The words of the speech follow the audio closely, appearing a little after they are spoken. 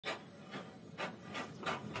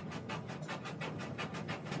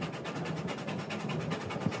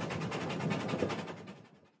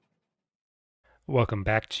Welcome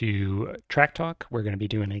back to Track Talk. We're going to be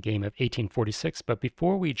doing a game of 1846, but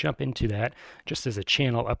before we jump into that, just as a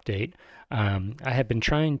channel update, I have been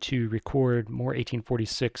trying to record more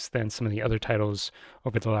 1846 than some of the other titles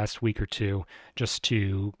over the last week or two, just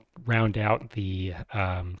to round out the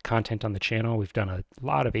content on the channel. We've done a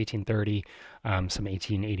lot of 1830, some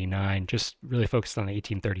 1889, just really focused on the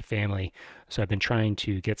 1830 family. So I've been trying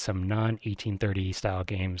to get some non-1830 style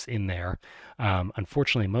games in there.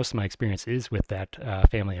 Unfortunately, most of my experience is with that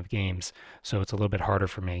family of games, so it's a little bit harder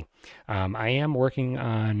for me. I am working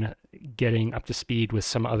on getting up to speed with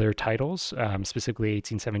some other titles, specifically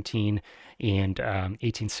 1817 and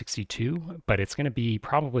 1862, but it's going to be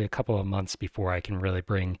probably a couple of months before I can really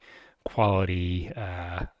bring quality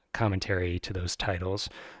commentary to those titles.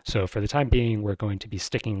 So for the time being, we're going to be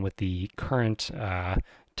sticking with the current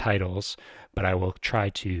titles, but I will try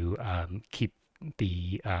to keep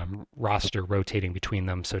the roster rotating between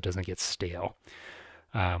them so it doesn't get stale.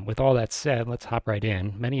 With all that said, let's hop right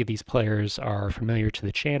in. Many of these players are familiar to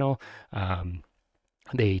the channel.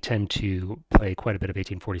 They tend to play quite a bit of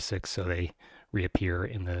 1846, so they reappear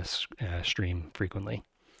in the stream frequently.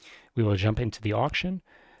 We will jump into the auction,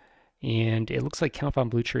 and it looks like Count von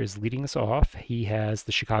Blucher is leading us off. He has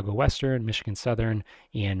the Chicago Western, Michigan Southern,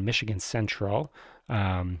 and Michigan Central.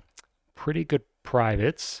 Pretty good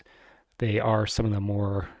privates. They are some of the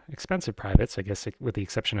more expensive privates, I guess, with the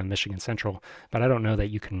exception of Michigan Central, but I don't know that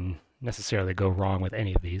you can necessarily go wrong with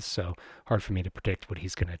any of these, so hard for me to predict what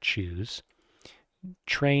he's going to choose.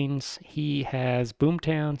 Trains, he has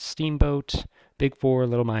Boomtown, Steamboat, Big Four,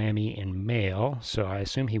 Little Miami, and Mail, so I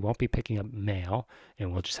assume he won't be picking up Mail,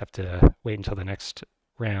 and we'll just have to wait until the next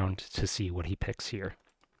round to see what he picks here.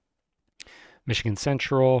 Michigan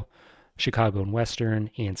Central, Chicago and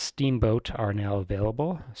Western, and Steamboat are now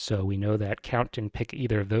available, so we know that Count didn't pick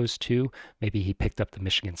either of those two. Maybe he picked up the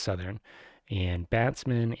Michigan Southern. And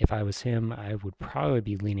Batsman, if I was him, I would probably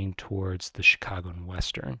be leaning towards the Chicago and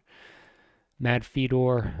Western. Mad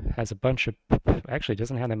Fedor has a bunch of, actually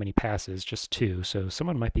doesn't have that many passes, just two, so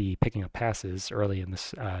someone might be picking up passes early in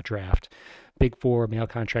this draft. Big Four, Mail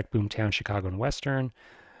Contract, Boomtown, Chicago and Western,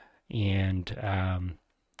 and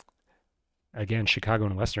again, Chicago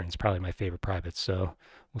and Western is probably my favorite private, so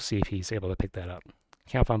we'll see if he's able to pick that up.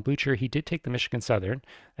 Count von Blucher, he did take the Michigan Southern.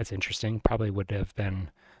 That's interesting. Probably would have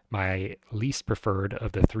been my least preferred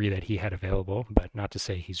of the three that he had available, but not to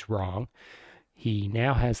say he's wrong. He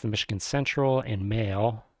now has the Michigan Central and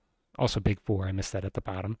Mail, also Big Four. I missed that at the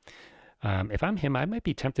bottom. If I'm him, I might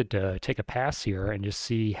be tempted to take a pass here and just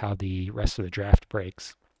see how the rest of the draft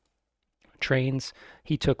breaks. Trains,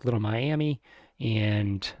 he took Little Miami,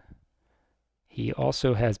 and he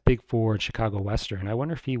also has Big Four and Chicago Western. I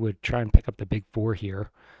wonder if he would try and pick up the Big Four here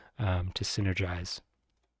to synergize.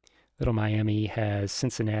 Little Miami has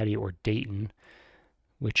Cincinnati or Dayton,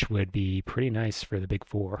 which would be pretty nice for the Big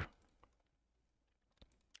Four.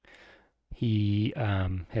 He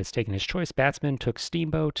has taken his choice. Batsman took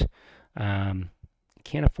Steamboat. Can't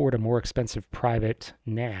afford a more expensive private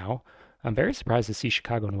now. I'm very surprised to see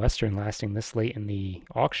Chicago and Western lasting this late in the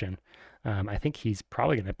auction. I think he's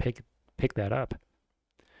probably going to pick that up.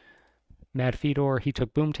 Mad Fedor, he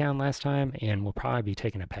took Boomtown last time and will probably be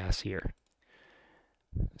taking a pass here.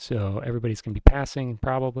 So everybody's going to be passing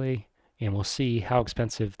probably, and we'll see how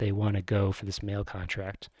expensive they want to go for this Mail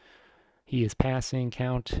contract. He is passing.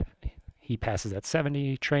 Count, he passes at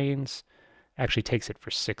 70. Trains actually takes it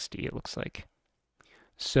for 60, it looks like.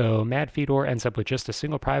 So Mad Fedor ends up with just a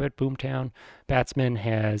single private, Boomtown. Batsman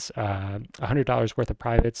has $100 worth of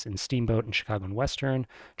privates in Steamboat and Chicago and Western.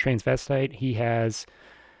 Transvestite, he has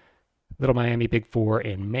Little Miami, Big Four,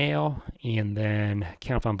 and Mail. And then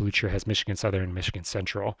Count von Blucher has Michigan Southern and Michigan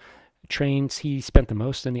Central. Trains, he spent the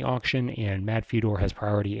most in the auction, and Mad Fedor has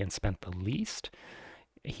priority and spent the least.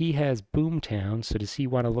 He has Boomtown, so does he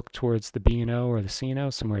want to look towards the B&O or the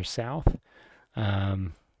C&O, somewhere south?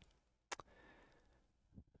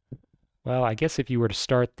 Well, I guess if you were to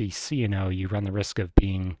start the C&O, you run the risk of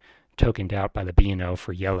being tokened out by the B&O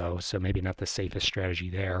for yellow, so maybe not the safest strategy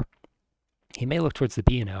there. He may look towards the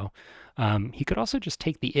B&O. He could also just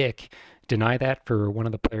take the IC, deny that for one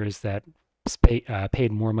of the players that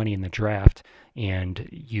paid more money in the draft, and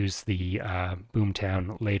use the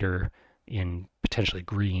Boomtown later in potentially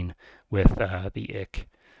green with the IC.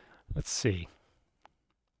 Let's see.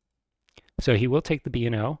 So he will take the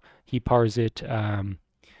B&O. He pars it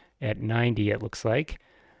at 90, it looks like.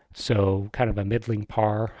 So kind of a middling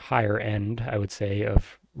par, higher end, I would say,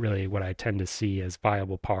 of really what I tend to see as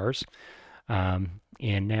viable pars.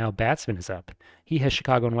 And now Batsman is up. He has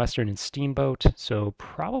Chicago and Western and Steamboat, so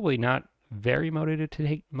probably not very motivated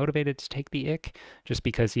to take the ick, just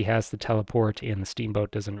because he has the teleport and the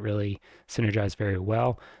steamboat doesn't really synergize very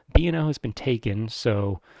well. B&O has been taken,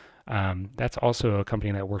 so that's also a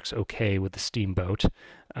company that works okay with the steamboat.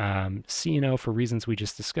 C&O, for reasons we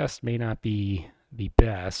just discussed, may not be the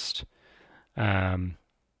best. Um,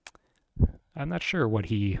 I'm not sure what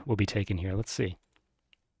he will be taking here. Let's see.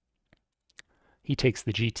 He takes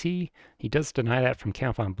the GT. He does deny that from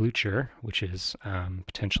Count von Blucher, which is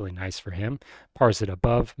potentially nice for him. Pars it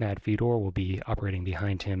above. Mad Fedor will be operating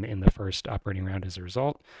behind him in the first operating round as a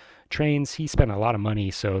result. Trains, he spent a lot of money,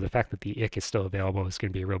 so the fact that the IC is still available is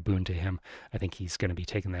going to be a real boon to him. I think he's going to be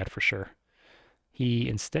taking that for sure. He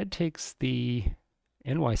instead takes the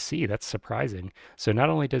NYC. That's surprising. So not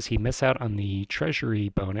only does he miss out on the treasury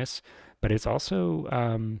bonus, but it's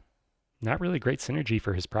also not really great synergy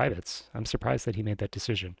for his privates. I'm surprised that he made that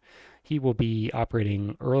decision. He will be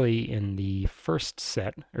operating early in the first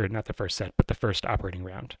set, or not the first set, but the first operating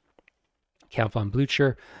round. Count von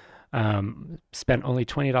Blucher spent only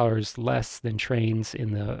 $20 less than Trains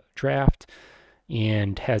in the draft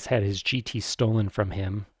and has had his GT stolen from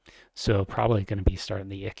him, so probably going to be starting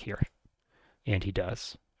the ick here. And he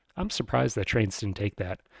does. I'm surprised that Trains didn't take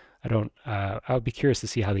that. I'll be curious to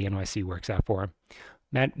see how the NYC works out for him.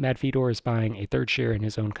 Mad Fedor is buying a third share in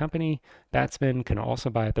his own company. Batsman can also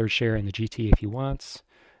buy a third share in the GT if he wants,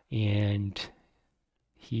 and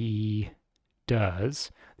he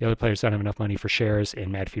does. The other players don't have enough money for shares,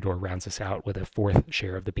 and Mad Fedor rounds us out with a fourth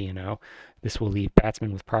share of the B&O. This will leave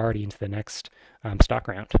Batsman with priority into the next stock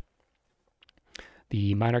round.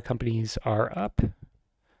 The minor companies are up.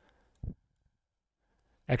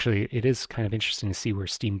 Actually, it is kind of interesting to see where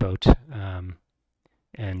Steamboat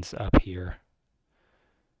ends up here.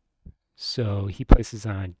 So he places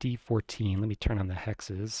on D14. Let me turn on the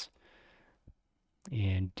hexes.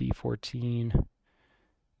 And D14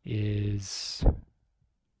 is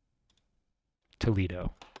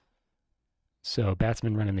Toledo. So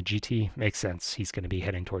Batsman running the GT makes sense. He's going to be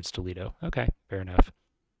heading towards Toledo. Okay, fair enough.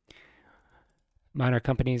 Minor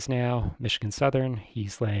companies now, Michigan Southern.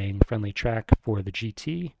 He's laying friendly track for the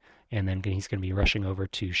GT, and then he's going to be rushing over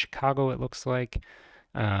to Chicago, it looks like.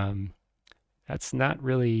 That's not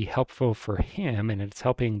really helpful for him, and it's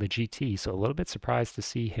helping the GT, so a little bit surprised to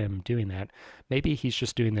see him doing that. Maybe he's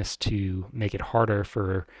just doing this to make it harder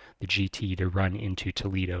for the GT to run into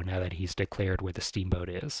Toledo now that he's declared where the steamboat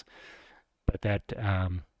is. But that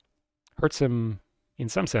hurts him in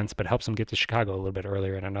some sense, but helps him get to Chicago a little bit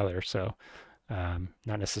earlier in another, so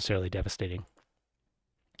not necessarily devastating.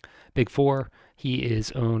 Big Four, he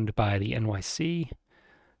is owned by the NYC.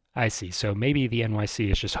 I see. So maybe the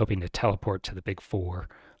NYC is just hoping to teleport to the Big Four.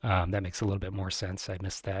 That makes a little bit more sense. I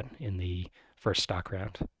missed that in the first stock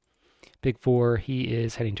round. Big Four, he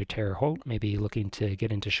is heading to Terre Haute, maybe looking to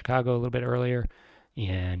get into Chicago a little bit earlier.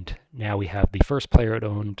 And now we have the first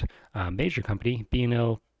player-owned major company,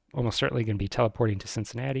 B&O, almost certainly going to be teleporting to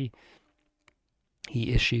Cincinnati.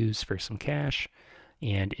 He issues for some cash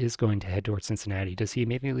and is going to head towards Cincinnati. Does he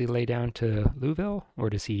immediately lay down to Louisville, or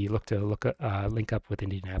does he look to link up with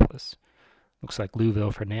Indianapolis? Looks like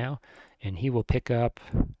Louisville for now, and he will pick up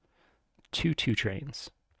two trains.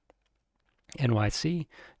 NYC,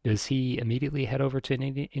 does he immediately head over to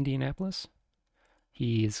Indianapolis?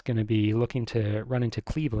 He's going to be looking to run into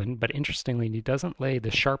Cleveland, but interestingly, he doesn't lay the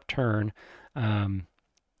sharp turn,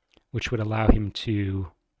 which would allow him to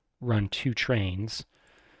run two trains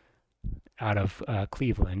out of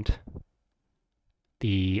Cleveland.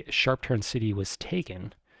 The sharp turn city was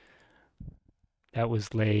taken. That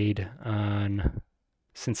was laid on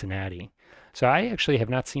Cincinnati. So I actually have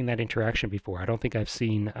not seen that interaction before. I don't think I've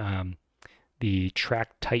seen the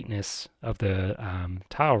track tightness of the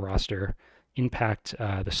tile roster impact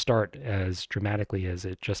the start as dramatically as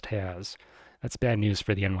it just has. That's bad news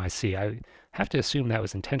for the NYC. I have to assume that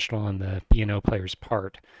was intentional on the B&O player's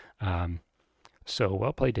part. So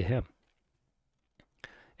well played to him.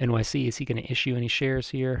 NYC, is he going to issue any shares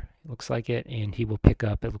here? Looks like it, and he will pick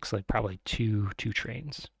up, it looks like probably two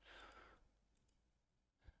trains.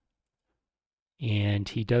 And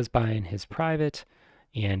he does buy in his private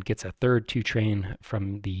and gets a third two train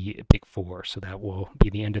from the Big Four, so that will be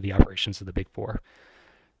the end of the operations of the Big Four.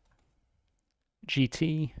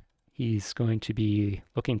 GT, he's going to be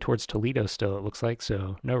looking towards Toledo still, it looks like,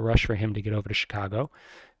 so no rush for him to get over to Chicago.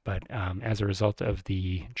 But as a result of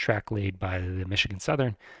the track laid by the Michigan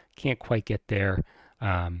Southern, can't quite get there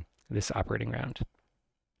this operating round.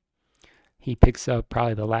 He picks up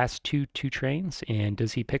probably the last two trains, and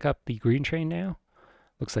does he pick up the green train now?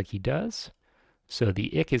 Looks like he does. So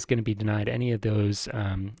the IC is going to be denied any of those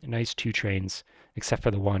nice two trains, except for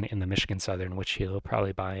the one in the Michigan Southern, which he'll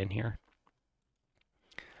probably buy in here.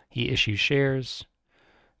 He issues shares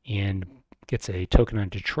and gets a token on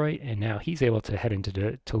Detroit, and now he's able to head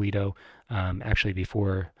into Toledo actually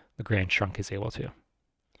before the Grand Trunk is able to.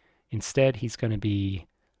 Instead, he's going to be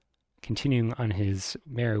continuing on his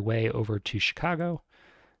merry way over to Chicago,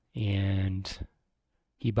 and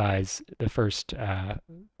he buys the first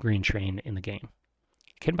green train in the game.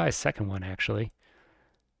 Can buy a second one, actually,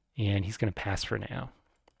 and he's going to pass for now.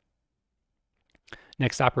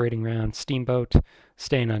 Next operating round, Steamboat,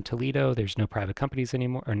 staying on Toledo. There's no private companies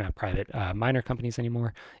anymore, or not private, minor companies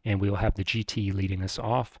anymore, and we will have the GT leading us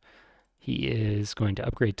off. He is going to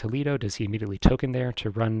upgrade Toledo. Does he immediately token there to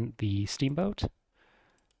run the Steamboat?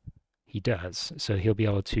 He does, so he'll be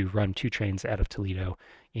able to run 2 trains out of Toledo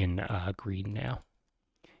in green now.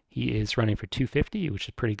 He is running for 250, which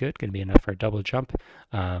is pretty good, going to be enough for a double jump,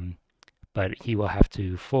 but he will have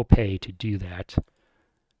to full pay to do that,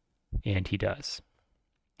 and he does.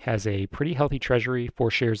 Has a pretty healthy treasury,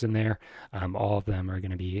 4 shares in there. All of them are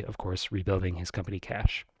going to be, of course, rebuilding his company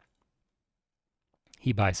cash.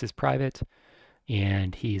 He buys his private,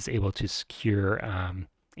 and he's able to secure an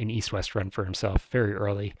east-west run for himself very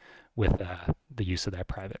early with the use of that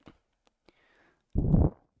private.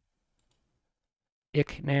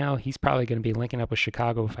 Ick now, he's probably going to be linking up with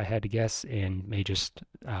Chicago if I had to guess, and may just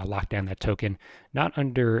lock down that token. Not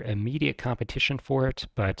under immediate competition for it,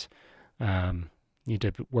 but you need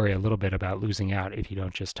to worry a little bit about losing out if you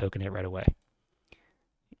don't just token it right away.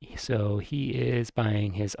 So he is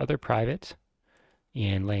buying his other private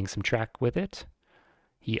and laying some track with it.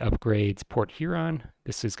 He upgrades Port Huron.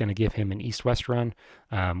 This is going to give him an east-west run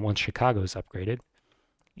once Chicago is upgraded.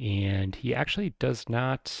 And he actually does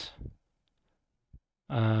not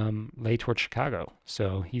lay towards Chicago,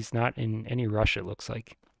 so he's not in any rush, it looks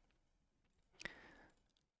like.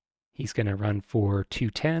 He's going to run for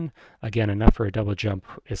 210, again enough for a double jump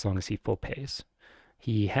as long as he full pays.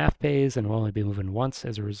 He half pays and will only be moving once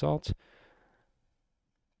as a result,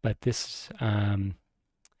 but this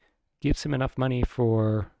gives him enough money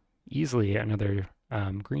for easily another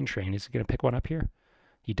green train. Is he going to pick one up here?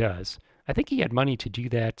 He does. I think he had money to do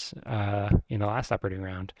that in the last operating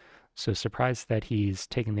round, so surprised that he's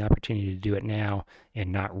taking the opportunity to do it now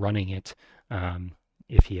and not running it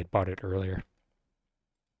if he had bought it earlier.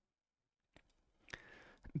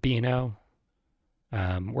 B&O,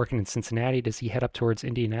 working in Cincinnati, does he head up towards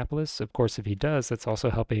Indianapolis? Of course, if he does, that's also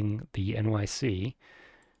helping the NYC.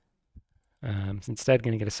 Instead,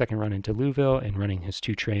 going to get a second run into Louisville and running his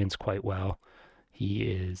 2 trains quite well. He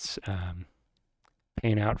is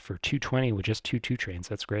paying out for 220 with just 2 trains.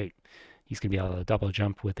 That's great. He's going to be able to double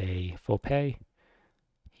jump with a full pay.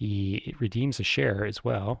 He redeems a share as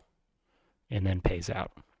well and then pays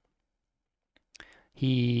out.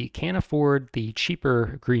 He can afford the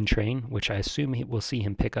cheaper green train, which I assume we'll see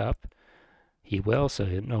him pick up. He will, so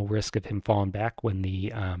no risk of him falling back when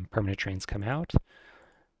the permanent trains come out.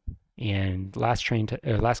 And last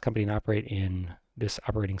company to operate in this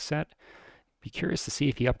operating set. Be curious to see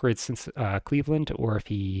if he upgrades since Cleveland or if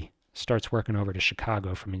he starts working over to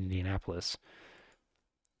Chicago from Indianapolis.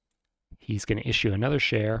 He's going to issue another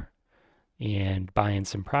share and buy in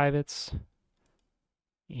some privates.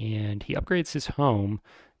 And he upgrades his home,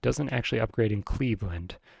 doesn't actually upgrade in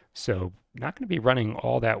Cleveland, so not going to be running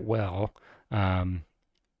all that well,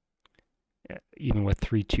 even with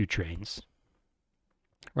 3 2 trains.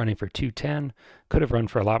 Running for 210, could have run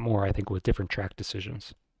for a lot more, I think, with different track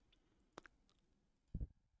decisions.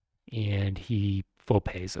 And he full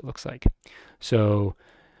pays, it looks like. So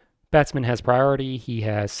Batsman has priority. He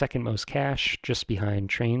has second most cash, just behind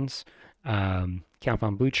trains. Count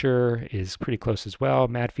von Blucher is pretty close as well.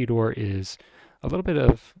 Mad Fedor is a little bit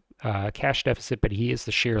of cash deficit, but he is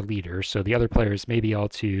the share leader, so the other players may be able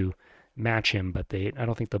to match him, but I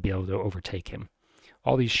don't think they'll be able to overtake him.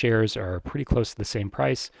 All these shares are pretty close to the same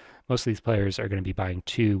price. Most of these players are going to be buying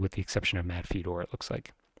 2, with the exception of Mad Fedor, it looks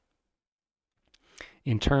like.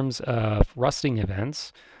 In terms of rusting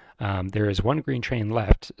events, there is 1 green train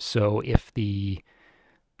left, so if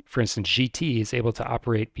for instance, GT is able to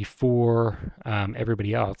operate before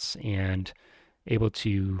everybody else and able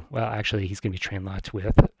to, well, actually, he's going to be train locked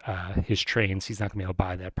with his trains. He's not going to be able to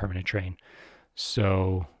buy that permanent train.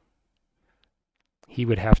 So he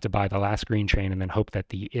would have to buy the last green train and then hope that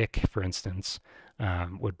the IC, for instance,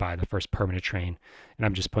 would buy the first permanent train. And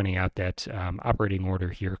I'm just pointing out that operating order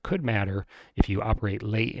here could matter. If you operate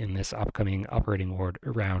late in this upcoming operating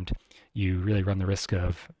round, you really run the risk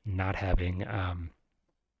of not having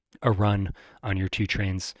a run on your 2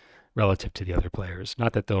 trains relative to the other players.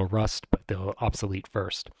 Not that they'll rust, but they'll obsolete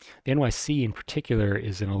first. The NYC in particular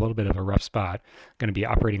is in a little bit of a rough spot, going to be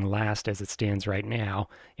operating last as it stands right now,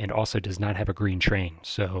 and also does not have a green train.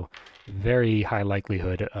 So very high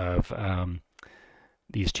likelihood of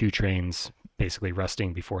these two trains basically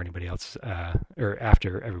rusting before anybody else, or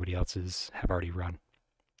after everybody else's have already run.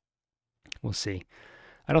 We'll see.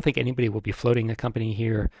 I don't think anybody will be floating a company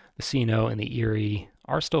here. The CNO and the Erie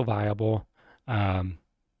are still viable. Um,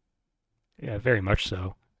 yeah, very much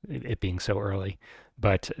so, it being so early,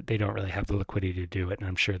 but they don't really have the liquidity to do it, and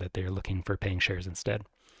I'm sure that they're looking for paying shares instead.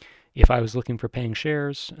 If I was looking for paying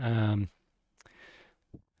shares,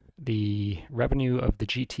 the revenue of the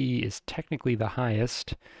GT is technically the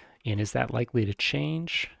highest, and is that likely to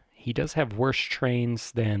change? He does have worse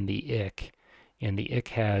trains than the IC, and the IC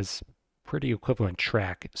has pretty equivalent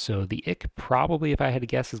track. So the IC probably, if I had to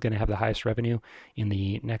guess, is going to have the highest revenue in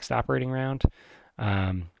the next operating round.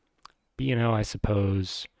 B&O, I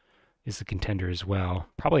suppose, is the contender as well.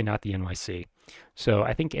 Probably not the NYC. So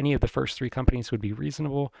I think any of the first three companies would be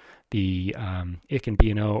reasonable. The IC and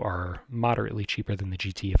B&O are moderately cheaper than the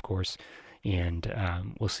GT, of course,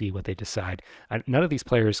 and we'll see what they decide. None of these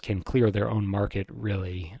players can clear their own market,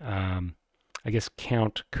 really. I guess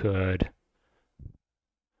Count could.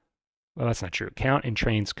 Well, that's not true. Count and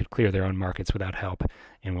Trains could clear their own markets without help,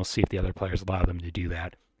 and we'll see if the other players allow them to do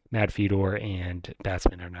that. Mad Fedor and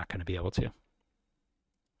Batsman are not going to be able to.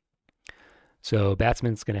 So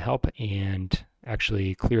Batsman's going to help and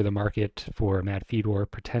actually clear the market for Mad Fedor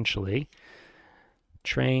potentially.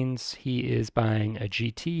 Trains, he is buying a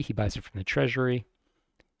GT. He buys it from the Treasury.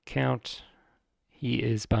 Count, he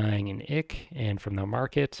is buying an IC and from the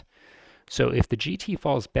market. So if the GT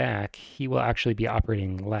falls back, he will actually be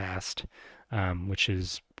operating last, which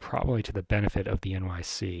is probably to the benefit of the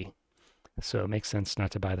NYC. So it makes sense not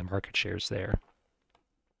to buy the market shares there.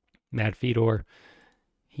 Mad Fedor,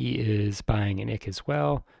 he is buying an IC as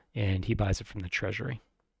well, and he buys it from the Treasury.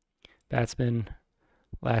 Batsman,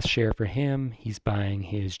 last share for him, he's buying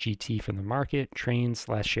his GT from the market. Trains,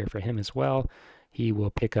 last share for him as well. He will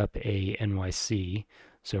pick up a NYC.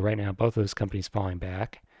 So right now, both of those companies falling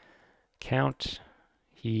back. Count,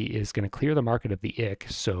 he is going to clear the market of the IC,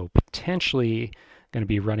 so potentially going to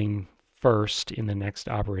be running first in the next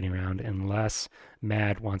operating round unless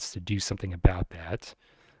Mad wants to do something about that.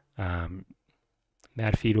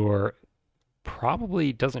 Mad Fedor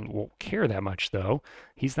probably doesn't care that much, though.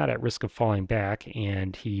 He's not at risk of falling back,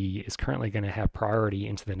 and he is currently going to have priority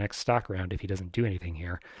into the next stock round if he doesn't do anything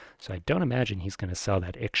here. So I don't imagine he's going to sell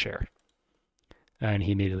that IC share. And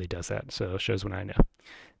he immediately does that, so it shows what I know.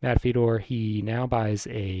 Mad Fedor, he now buys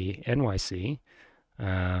a NYC.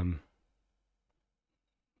 I'm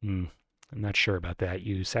not sure about that.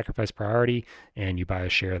 You sacrifice priority, and you buy a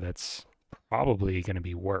share that's probably going to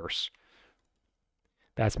be worse.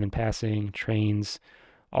 Batsman passing, Trains,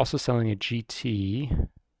 also selling a GT,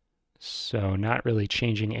 so not really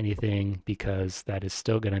changing anything because that is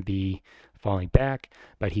still going to be falling back,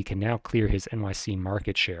 but he can now clear his NYC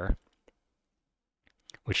market share,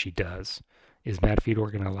 which he does. Is Mad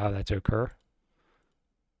Fedor going to allow that to occur?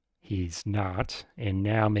 He's not, and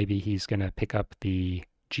now maybe he's going to pick up the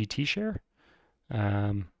GT share.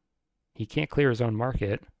 He can't clear his own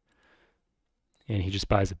market, and he just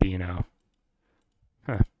buys a B&O.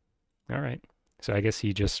 Huh. All right. So I guess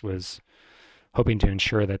he just was hoping to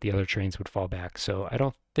ensure that the other trains would fall back. So I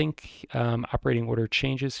don't think operating order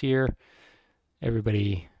changes here.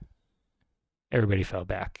 Everybody fell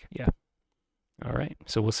back. Yeah. All right.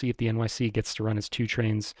 So we'll see if the NYC gets to run its two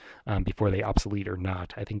trains before they obsolete or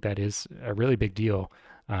not. I think that is a really big deal.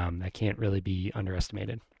 That can't really be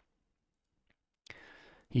underestimated.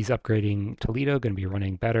 He's upgrading Toledo, going to be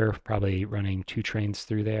running better, probably running two trains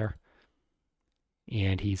through there.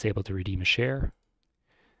 And he's able to redeem a share.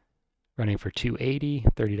 Running for $280,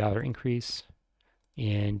 $30 increase.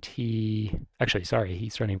 And he's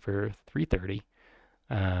running for $330,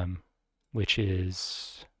 which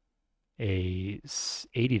is a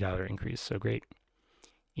 $80 increase, so great.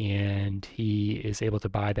 And he is able to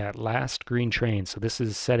buy that last green train. So this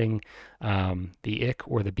is setting the IC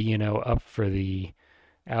or the B&O up for the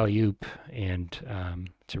alley-oop and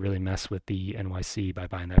to really mess with the NYC by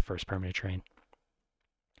buying that first permanent train.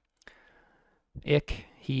 IC,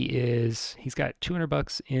 he's got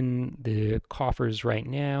 $200 in the coffers right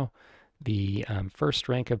now. The first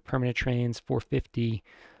rank of permanent trains, $450.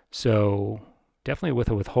 So definitely with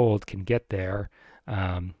a withhold can get there.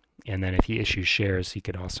 And then if he issues shares, he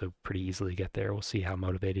could also pretty easily get there. We'll see how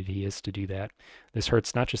motivated he is to do that. This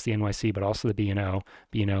hurts not just the NYC, but also the B&O.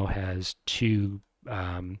 B&O has two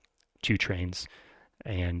trains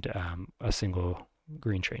and a single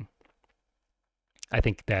green train. I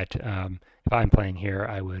think that if I'm playing here,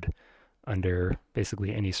 I would, under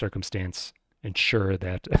basically any circumstance, ensure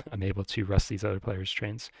that I'm able to rust these other players'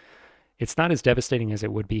 trains. It's not as devastating as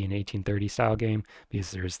it would be in 1830 style game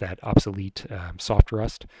because there's that obsolete soft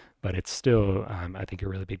rust, but it's still, I think, a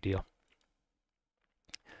really big deal.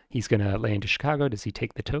 He's going to lay into Chicago. Does he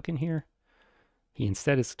take the token here? He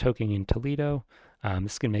instead is tokening in Toledo.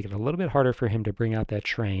 This is going to make it a little bit harder for him to bring out that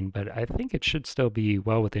train, but I think it should still be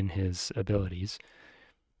well within his abilities.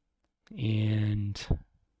 And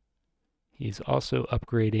he's also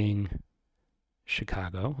upgrading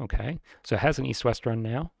Chicago. Okay, so it has an east-west run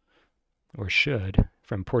now, or should,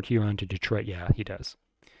 from Port Huron to Detroit. Yeah, he does.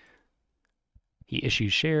 He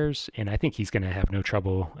issues shares, and I think he's going to have no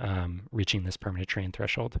trouble reaching this permanent train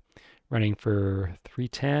threshold. Running for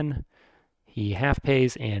 310, he half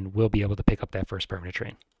pays and will be able to pick up that first permanent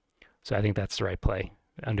train. So I think that's the right play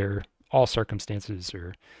under all circumstances,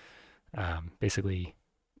 or basically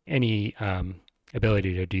any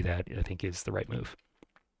ability to do that, I think is the right move.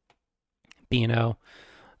 B&O,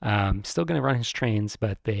 still going to run his trains,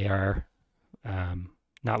 but they are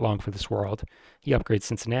not long for this world. He upgrades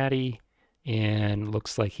Cincinnati and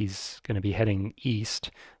looks like he's going to be heading east.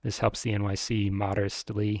 This helps the NYC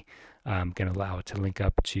modestly, going to allow it to link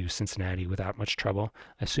up to Cincinnati without much trouble.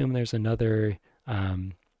 I assume there's another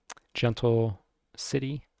gentle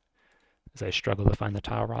city, as I struggle to find the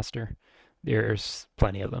tile roster. There's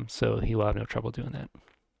plenty of them, so he will have no trouble doing that.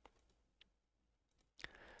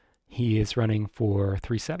 He is running for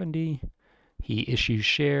 370. He issues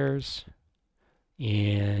shares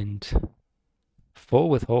and full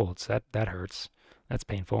withholds. That hurts. That's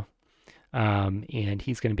painful. And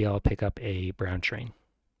he's going to be able to pick up a brown train.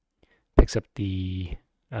 Picks up the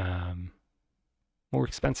more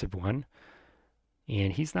expensive one.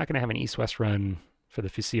 And he's not going to have an east-west run for the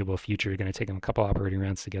foreseeable future. Going to take him a couple operating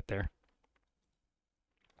rounds to get there.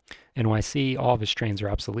 NYC, all of his trains are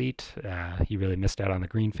obsolete. He really missed out on the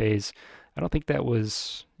green phase. I don't think that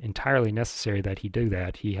was entirely necessary that he do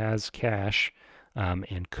that. He has cash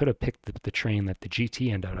and could have picked the train that the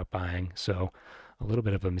GT ended up buying. So a little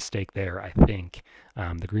bit of a mistake there, I think.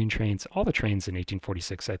 The green trains, all the trains in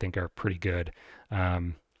 1846, I think, are pretty good.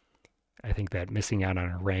 I think that missing out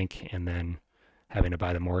on a rank and then having to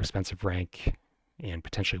buy the more expensive rank and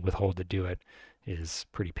potentially withhold to do it is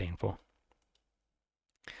pretty painful.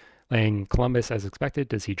 Laying Columbus as expected.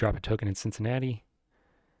 Does he drop a token in Cincinnati?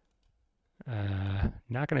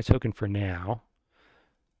 Not going to token for now.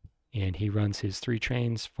 And he runs his 3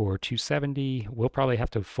 trains for 270. We'll probably have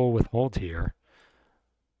to full withhold here.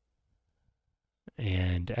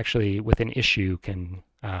 And actually, with an issue, can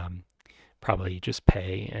probably just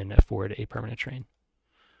pay and afford a permanent train.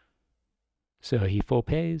 So he full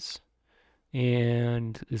pays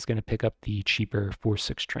and is going to pick up the cheaper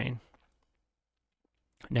 4-6 train.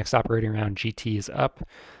 Next operating round, GT is up.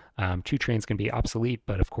 2 trains can be obsolete,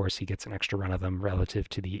 but of course he gets an extra run of them relative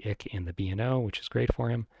to the IC and the B&O, which is great for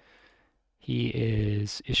him. He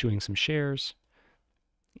is issuing some shares,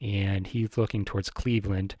 and he's looking towards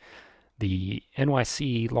Cleveland. The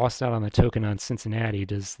NYC lost out on the token on Cincinnati.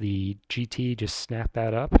 Does the GT just snap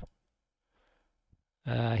that up?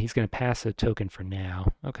 He's going to pass a token for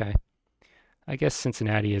now. Okay. I guess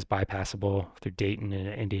Cincinnati is bypassable through Dayton and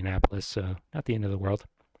Indianapolis, so not the end of the world.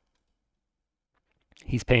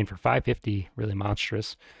 He's paying for 550, really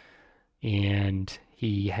monstrous. And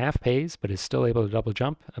he half pays, but is still able to double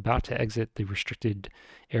jump, about to exit the restricted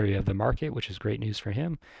area of the market, which is great news for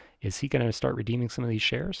him. Is he going to start redeeming some of these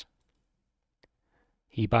shares?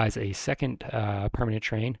 He buys a second permanent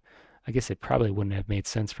train. I guess it probably wouldn't have made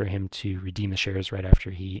sense for him to redeem the shares right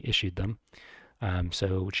after he issued them.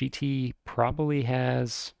 So GT probably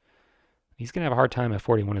has, he's going to have a hard time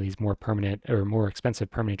affording one of these more permanent or more expensive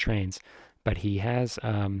permanent trains, but he has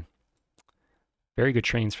very good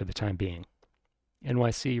trains for the time being.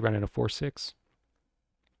 NYC running a 4-6.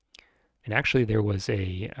 And actually there was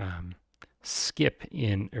a skip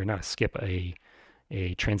in, or not a skip, a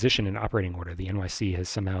transition in operating order. The NYC has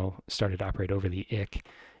somehow started to operate over the IC.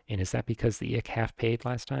 And is that because the IC half paid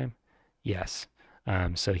last time? Yes.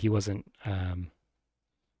 So he wasn't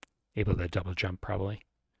able to double jump probably.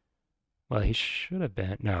 Well, he should have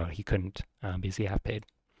been. No, he couldn't because he half paid.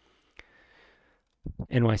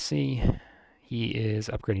 NYC, he is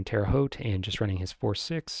upgrading Terre Haute and just running his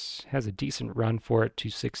 4-6. Has a decent run for it,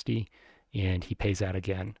 260, and he pays out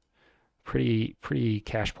again. Pretty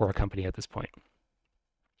cash poor company at this point.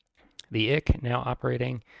 The IC now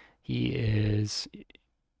operating. He is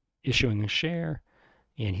issuing a share.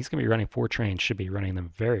 And he's going to be running 4 trains, should be running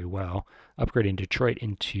them very well. Upgrading Detroit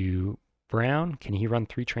into Brown. Can he run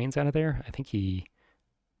 3 trains out of there? I think he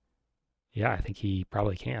Yeah, I think he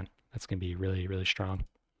probably can. That's going to be really, really strong.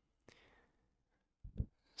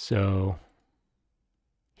 So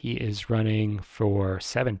he is running for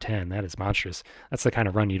 710. That is monstrous. That's the kind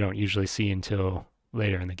of run you don't usually see until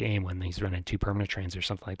later in the game when he's running 2 permanent trains or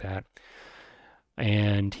something like that.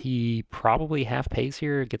 And he probably half pays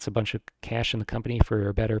here, gets a bunch of cash in the company for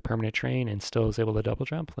a better permanent train, and still is able to double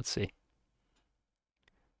jump. Let's see.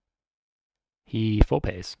 He full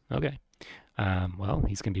pays. Okay. Well,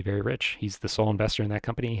 he's going to be very rich. He's the sole investor in that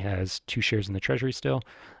company, has 2 shares in the treasury still,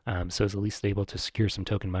 so is at least able to secure some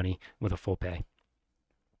token money with a full pay.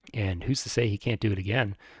 And who's to say he can't do it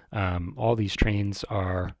again? All these trains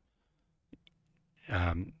are,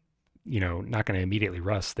 um, not going to immediately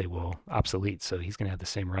rust. They will obsolete. So he's going to have the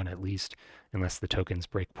same run at least, unless the tokens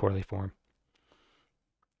break poorly for him.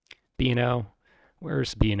 B&O,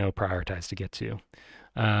 where's B&O prioritized to get to?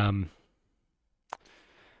 Um,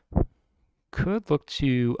 could look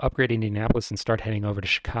to upgrade Indianapolis and start heading over to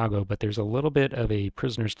Chicago, but there's a little bit of a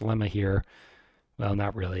prisoner's dilemma here. Well,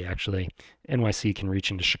 not really, actually. NYC can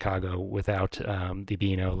reach into Chicago without the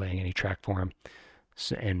B&O laying any track for him.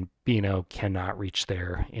 So, and B&O cannot reach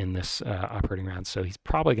there in this operating round, so he's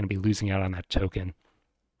probably going to be losing out on that token.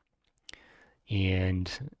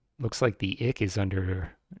 And looks like the IC is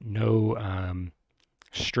under no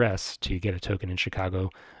stress to get a token in Chicago,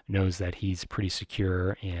 knows that he's pretty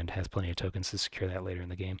secure and has plenty of tokens to secure that later in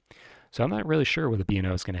the game. So I'm not really sure where the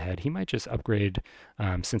B&O is going to head. He might just upgrade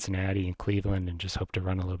Cincinnati and Cleveland and just hope to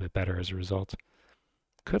run a little bit better as a result.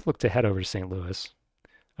 Could look to head over to St. Louis.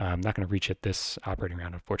 Not going to reach it this operating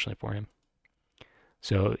round, unfortunately for him.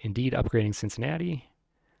 So indeed upgrading Cincinnati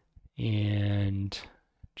and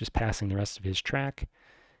just passing the rest of his track.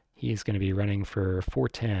 He is going to be running for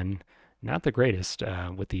 410. Not the greatest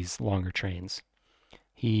with these longer trains.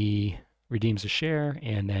 He redeems a share,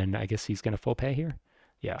 and then I guess he's going to full pay here.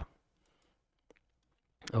 Yeah.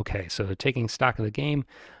 Okay, so taking stock of the game,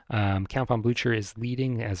 Count von Blucher is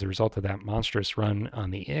leading as a result of that monstrous run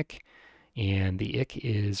on the IC, and the IC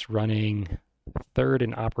is running third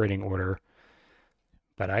in operating order,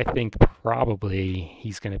 but I think probably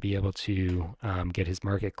he's going to be able to get his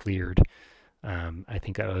market cleared. I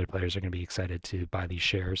think that other players are going to be excited to buy these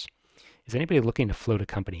shares. Is anybody looking to float a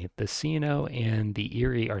company? The C&O and the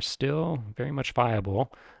Erie are still very much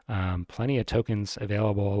viable. Plenty of tokens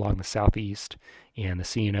available along the southeast, and the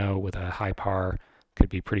C&O with a high par could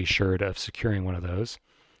be pretty sure of securing one of those.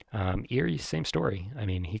 Erie, same story. I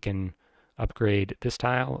mean, he can upgrade this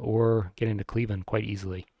tile or get into Cleveland quite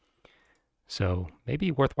easily. So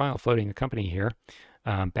maybe worthwhile floating a company here.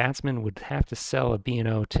 Batsman would have to sell a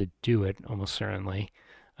B&O to do it, almost certainly.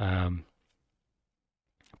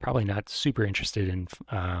 Probably not super interested in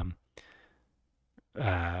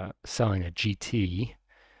selling a GT.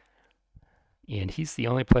 And he's the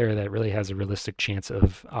only player that really has a realistic chance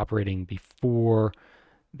of operating before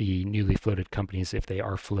the newly floated companies, if they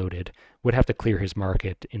are floated, would have to clear his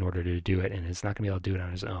market in order to do it, and is not going to be able to do it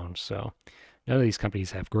on his own. So none of these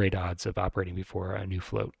companies have great odds of operating before a new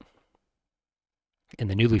float. And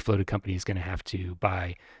the newly floated company is going to have to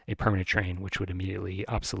buy a permanent train, which would immediately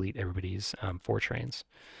obsolete everybody's 4 trains.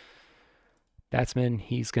 Batsman,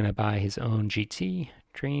 he's going to buy his own GT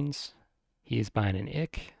trains. He is buying an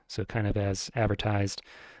IC, so kind of as advertised,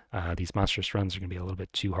 these monstrous runs are going to be a little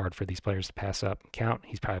bit too hard for these players to pass up. Count,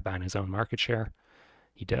 he's probably buying his own market share.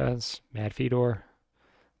 He does. Mad Fedor,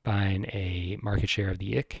 buying a market share of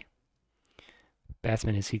the IC.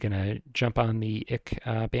 Batsman, is he going to jump on the IC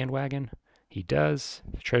bandwagon? He does.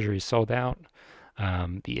 The treasury is sold out.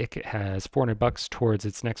 The IC has $400 towards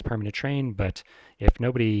its next permanent train, but if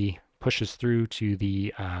nobody pushes through to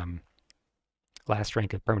the last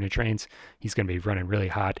rank of permanent trains, he's going to be running really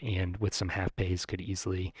hot, and with some half pays could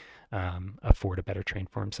easily afford a better train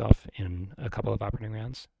for himself in a couple of operating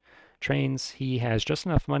rounds. Trains, he has just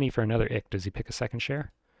enough money for another IC. Does he pick a second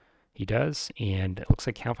share? He does, and it looks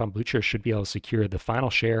like Count von Blucher should be able to secure the final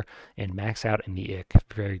share and max out in the IC.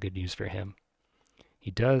 Very good news for him. He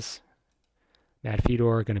does. Mad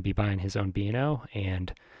Fedor going to be buying his own B&O,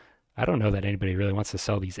 and I don't know that anybody really wants to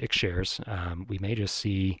sell these IC shares. We may just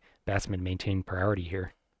see Batsman maintain priority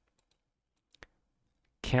here.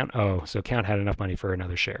 So Count had enough money for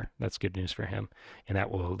another share. That's good news for him, and that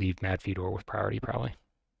will leave Mad Fedor with priority probably.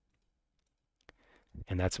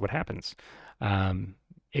 And that's what happens.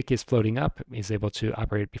 IC is floating up. He's able to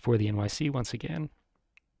operate before the NYC once again,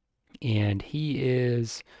 and he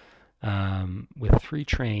is with 3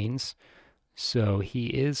 trains. So he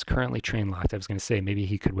is currently train locked. I was going to say maybe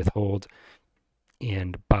he could withhold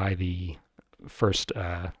and buy the first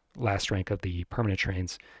last rank of the permanent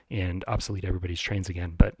trains and obsolete everybody's trains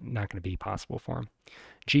again, but not going to be possible for him.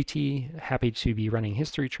 GT, happy to be running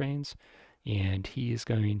history trains, and he is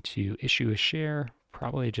going to issue a share.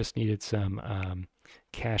 Probably just needed some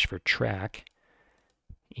cash for track,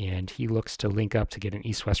 and he looks to link up to get an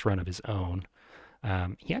east-west run of his own.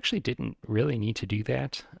 He actually didn't really need to do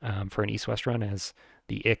that for an east-west run, as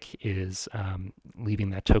the IC is leaving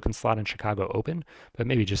that token slot in Chicago open, but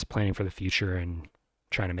maybe just planning for the future and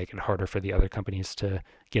trying to make it harder for the other companies to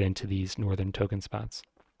get into these northern token spots.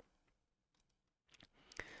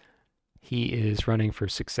 He is running for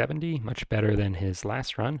 670, much better than his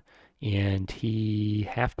last run, and he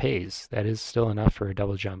half pays. That is still enough for a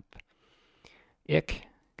double jump. IC,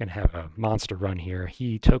 going to have a monster run here.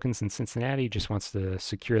 He tokens in Cincinnati, just wants to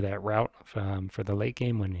secure that route for the late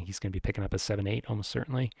game when he's going to be picking up a 7-8 almost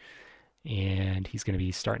certainly. And he's going to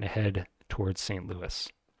be starting to head towards St. Louis.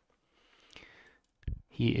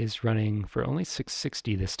 He is running for only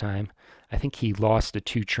 660 this time. I think he lost a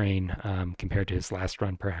 2 train compared to his last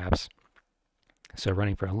run perhaps. So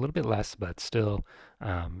running for a little bit less, but still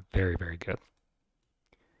very, very good.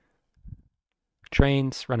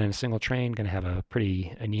 Trains, running a single train, going to have a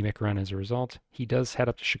pretty anemic run as a result. He does head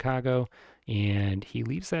up to Chicago, and he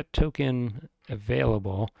leaves that token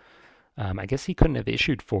available. I guess he couldn't have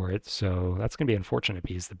issued for it, so that's going to be unfortunate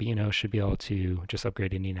because the B&O should be able to just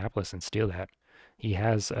upgrade Indianapolis and steal that. He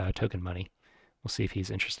has token money. We'll see if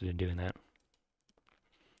he's interested in doing that.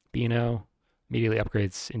 B&O immediately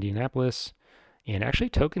upgrades Indianapolis, and actually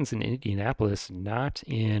tokens in Indianapolis, not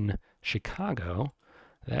in Chicago.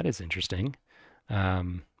 That is interesting.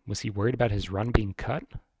 Was he worried about his run being cut?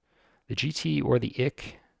 The GT or the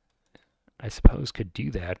IC, I suppose, could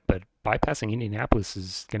do that, but bypassing Indianapolis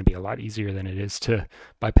is going to be a lot easier than it is to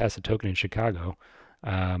bypass a token in Chicago.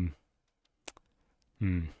 I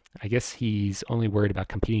guess he's only worried about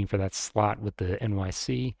competing for that slot with the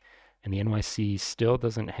NYC, and the NYC still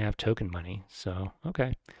doesn't have token money, so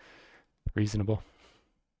okay, reasonable.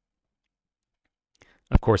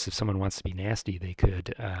 Of course, if someone wants to be nasty, they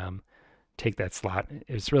could take that slot.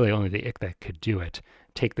 It's really only the IC that could do it.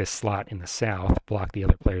 Take this slot in the south, block the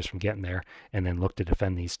other players from getting there, and then look to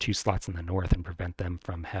defend these 2 slots in the north and prevent them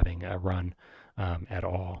from having a run at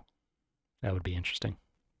all. That would be interesting.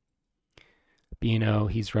 B&O,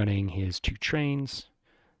 he's running his 2 trains,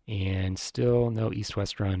 and still no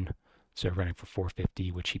east-west run, so running for 450,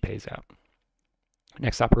 which he pays out.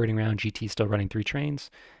 Next operating round, GT still running 3 trains.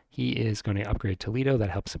 He is going to upgrade Toledo. That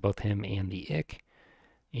helps both him and the IC.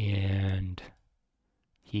 And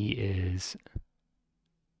he is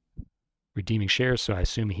redeeming shares, so I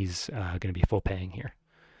assume he's going to be full paying here.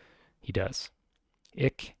 He does.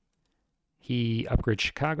 IC, he upgrades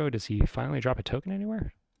Chicago. Does he finally drop a token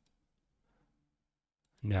anywhere?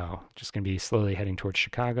 No, just going to be slowly heading towards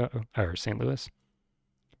Chicago or St. Louis.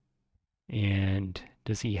 And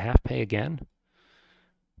does he half pay again?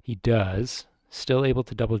 He does. Still able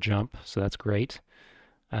to double jump, so that's great.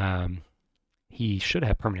 He should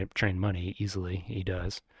have permanent train money easily. He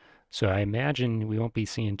does. So I imagine we won't be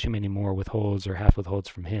seeing too many more withholds or half withholds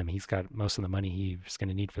from him. He's got most of the money he's going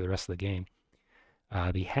to need for the rest of the game.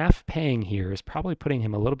 The half paying here is probably putting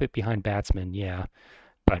him a little bit behind Batsman, yeah.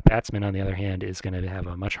 But Batsman, on the other hand, is going to have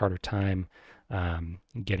a much harder time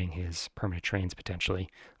getting his permanent trains potentially.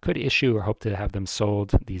 Could issue or hope to have them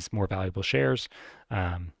sold, these more valuable shares.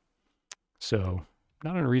 So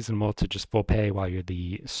not unreasonable to just full pay while you're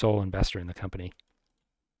the sole investor in the company.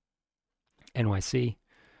 NYC,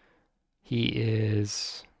 he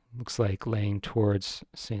is, looks like laying towards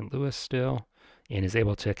St. Louis still and is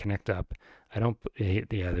able to connect up.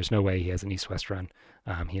 There's no way he has an east-west run.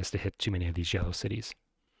 He has to hit too many of these yellow cities.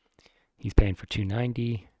 He's paying for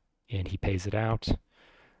 290 and he pays it out.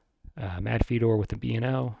 Mad Fedor with the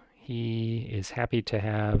B&O, he is happy to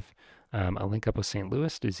have a link up with St.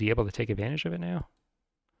 Louis. Is he able to take advantage of it now?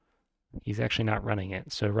 He's actually not running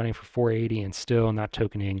it. So running for 480 and still not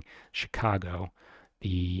tokening Chicago.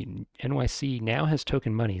 The NYC now has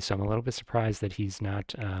token money, so I'm a little bit surprised that he's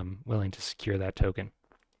not willing to secure that token.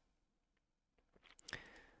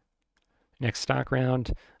 Next stock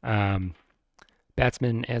round.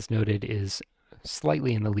 Batsman, as noted, is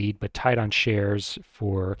slightly in the lead, but tight on shares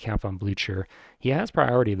for Count von Blucher. He has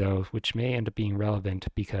priority, though, which may end up being relevant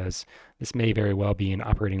because this may very well be an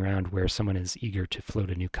operating round where someone is eager to float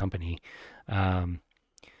a new company. The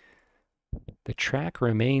track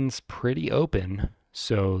remains pretty open,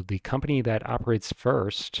 so the company that operates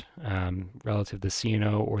first, relative to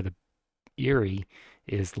CNO or the Erie,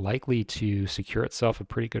 is likely to secure itself a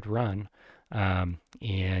pretty good run.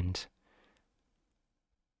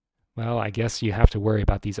 Well, I guess you have to worry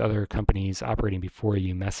about these other companies operating before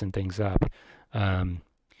you messing things up. Um,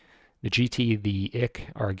 the GT, the IC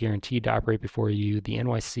are guaranteed to operate before you. The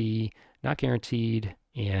NYC, not guaranteed,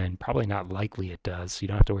 and probably not likely it does. So you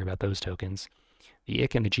don't have to worry about those tokens. The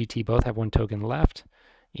IC and the GT both have one token left.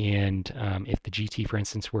 And if the GT, for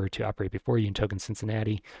instance, were to operate before you in token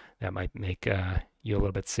Cincinnati, that might make you a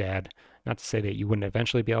little bit sad. Not to say that you wouldn't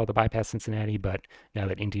eventually be able to bypass Cincinnati, but now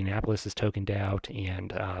that Indianapolis is tokened out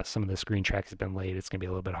and some of this green track has been laid, it's going to be a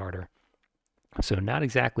little bit harder. So not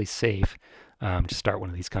exactly safe to start one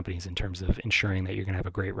of these companies in terms of ensuring that you're going to have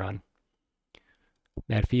a great run.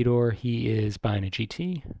 Matt Fedor, he is buying a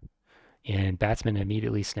GT, and Batsman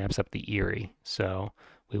immediately snaps up the Erie. So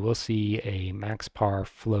we will see a max par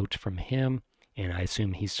float from him, and I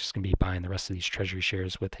assume he's just going to be buying the rest of these treasury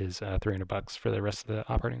shares with his $300 for the rest of the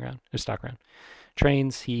operating round, or stock round.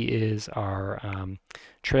 Trains, he is our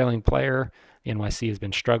trailing player. The NYC has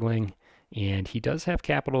been struggling, and he does have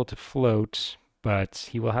capital to float, but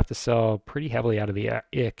he will have to sell pretty heavily out of the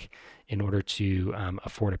IC in order to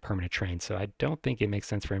afford a permanent train. So I don't think it makes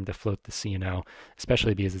sense for him to float the CNO,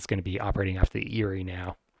 especially because it's going to be operating off the Erie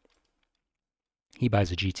now. He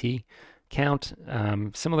buys a GT. Count,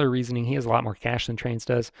 similar reasoning. He has a lot more cash than Trains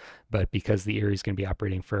does, but because the Erie is going to be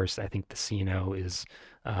operating first, I think the CNO is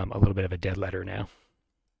a little bit of a dead letter now.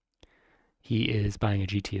 He is buying a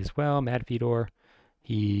GT as well, Mad Fedor.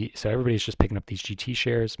 So everybody's just picking up these GT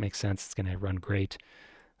shares. Makes sense. It's going to run great,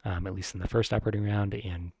 at least in the first operating round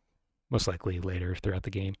and most likely later throughout the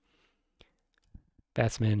game.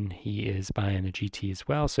 Batsman, he is buying a GT as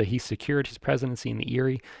well. So he secured his presidency in the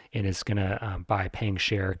Erie and is going to buy a paying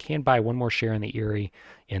share. Can buy one more share in the Erie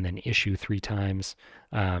and then issue 3 times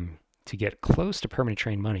to get close to permanent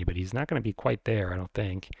train money, but he's not going to be quite there, I don't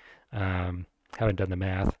think. Haven't done the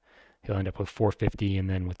math. He'll end up with 450 and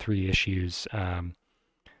then with 3 issues.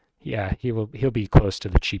 Yeah, he'll be close to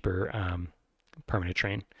the cheaper permanent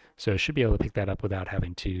train. So should be able to pick that up without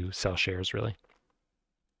having to sell shares, really.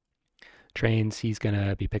 Trains, he's going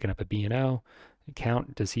to be picking up a B&O.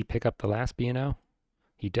 Count, does he pick up the last B&O?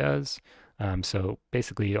 He does. So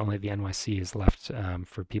basically only the NYC is left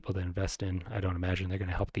for people to invest in. I don't imagine they're going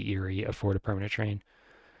to help the Erie afford a permanent train.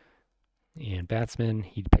 And Batsman,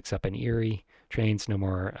 he picks up an Erie. Trains, no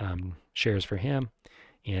more shares for him.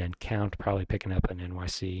 And Count probably picking up an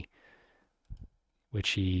NYC,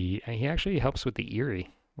 which he actually helps with the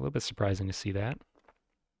Erie. A little bit surprising to see that.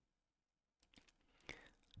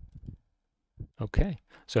 Okay,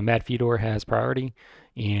 so Matt Fedor has priority,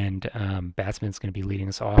 and Batsman's going to be leading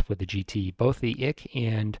us off with the GT. Both the IC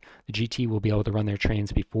and the GT will be able to run their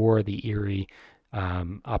trains before the Erie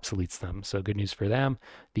obsoletes them. So good news for them.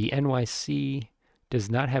 The NYC does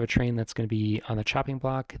not have a train that's going to be on the chopping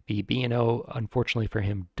block. The B&O, unfortunately for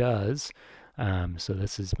him, does. So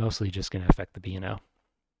this is mostly just going to affect the B&O.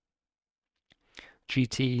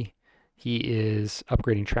 GT, he is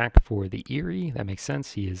upgrading track for the Erie. That makes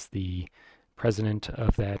sense. He is the president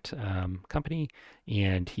of that company,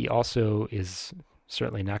 and he also is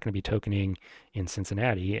certainly not going to be tokening in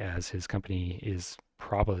Cincinnati, as his company is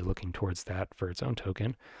probably looking towards that for its own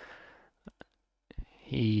token.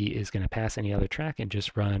 He is going to pass any other track and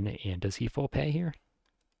just run, and does he full pay here?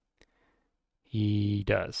 He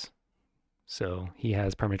does. So he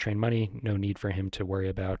has permanent train money, no need for him to worry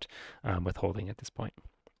about withholding at this point.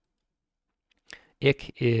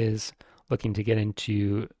 IC is looking to get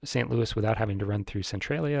into St. Louis without having to run through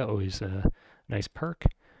Centralia, always a nice perk.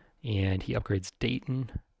 And he upgrades Dayton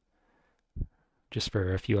just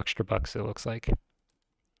for a few extra bucks, it looks like.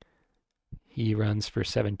 He runs for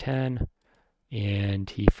 710 and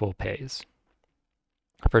he full pays.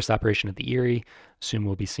 First operation at the Erie, assume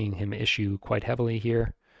we'll be seeing him issue quite heavily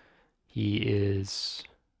here. He is,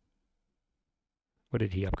 what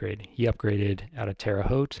did he upgrade? He upgraded out of Terre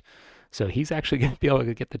Haute. So he's actually going to be able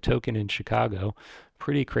to get the token in Chicago.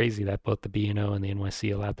 Pretty crazy that both the B&O and the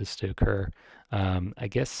NYC allowed this to occur. I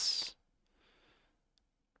guess,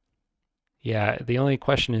 yeah, the only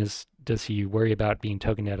question is, does he worry about being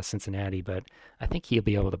tokened out of Cincinnati? But I think he'll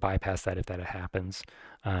be able to bypass that if that happens.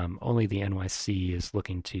 Only the NYC is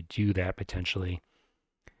looking to do that potentially.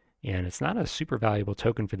 And it's not a super valuable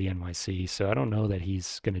token for the NYC, so I don't know that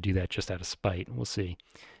he's going to do that just out of spite. We'll see.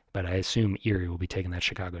 But I assume Erie will be taking that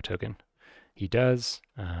Chicago token. He does.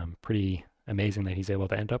 Pretty amazing that he's able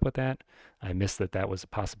to end up with that. I missed that that was a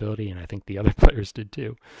possibility, and I think the other players did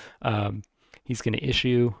too. He's going to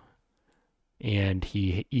issue, and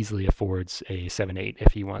he easily affords a 7-8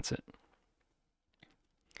 if he wants it.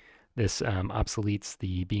 This obsoletes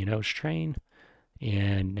the B&O's train,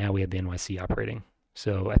 and now we have the NYC operating.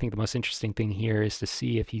 So I think the most interesting thing here is to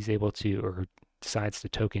see if he's able to, or decides to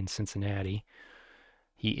token Cincinnati.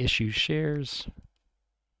 He issues shares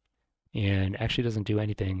and actually doesn't do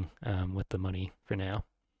anything with the money for now.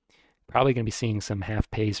 Probably going to be seeing some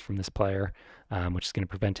half pays from this player, which is going to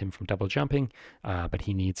prevent him from double jumping, but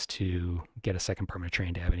he needs to get a second permanent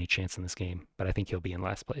train to have any chance in this game, but I think he'll be in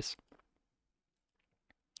last place.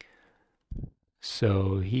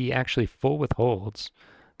 So he actually full withholds,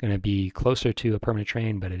 going to be closer to a permanent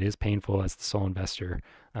train, but it is painful as the sole investor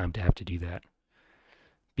to have to do that.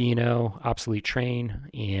 B&O, obsolete train,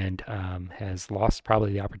 and has lost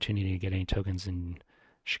probably the opportunity to get any tokens in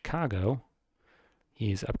Chicago.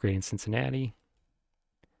 He's upgrading Cincinnati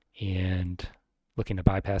and looking to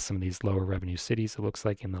bypass some of these lower revenue cities, it looks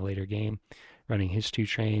like, in the later game. Running his 2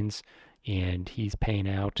 trains, and he's paying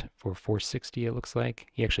out for 460, it looks like.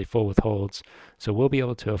 He actually full withholds, so we'll be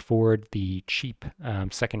able to afford the cheap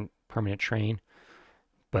second permanent train,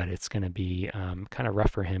 but it's going to be kind of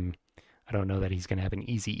rough for him. I don't know that he's going to have an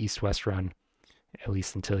easy east-west run, at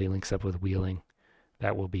least until he links up with Wheeling.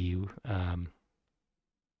 That will be,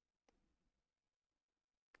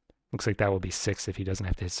 looks like that will be 6 if he doesn't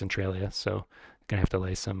have to hit Centralia, so going to have to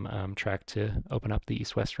lay some track to open up the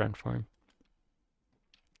east-west run for him.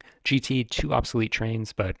 GT, 2 obsolete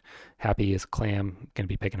trains, but happy as clam, going to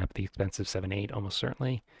be picking up the expensive 7-8 almost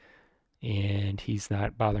certainly. And he's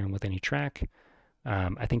not bothering with any track.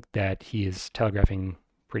 I think that he is telegraphing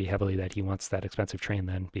pretty heavily that he wants that expensive train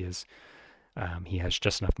then, because he has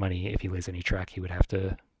just enough money. If he lays any track, he would have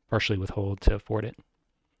to partially withhold to afford it.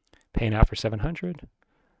 Paying out for 700,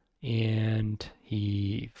 and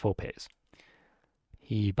he full pays.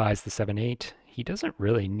 He buys the 7-8. He doesn't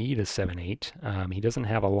really need a 7-8. He doesn't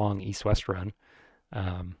have a long east-west run,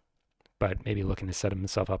 but maybe looking to set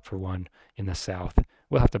himself up for one in the south.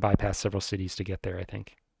 We'll have to bypass several cities to get there, I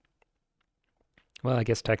think. Well, I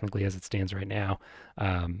guess technically as it stands right now,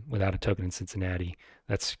 without a token in Cincinnati,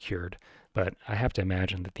 that's secured. But I have to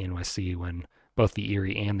imagine that the NYC, when both the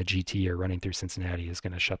Erie and the GT are running through Cincinnati, is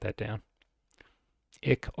going to shut that down.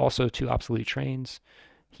 IC, also 2 obsolete trains.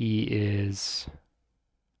 He is,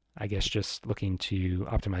 I guess, just looking to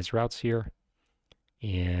optimize routes here.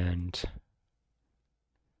 And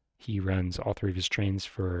he runs all 3 of his trains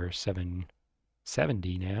for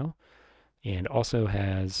 770 now. And also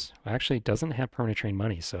has, actually doesn't have permanent train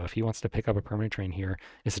money. So if he wants to pick up a permanent train here,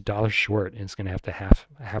 it's $1 short and it's going to have to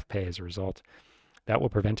half pay as a result. That will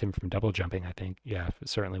prevent him from double jumping, I think. Yeah, it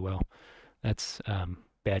certainly will. That's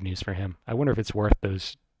bad news for him. I wonder if it's worth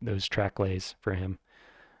those track lays for him.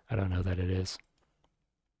 I don't know that it is.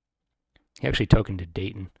 He actually tokened to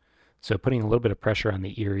Dayton, so putting a little bit of pressure on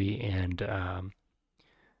the Erie and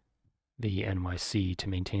the NYC to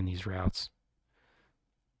maintain these routes.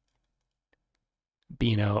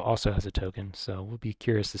 B&O also has a token, so we'll be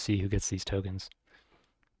curious to see who gets these tokens.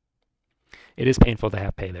 It is painful to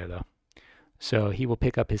have pay there, though. So he will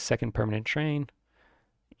pick up his second permanent train,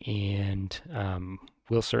 and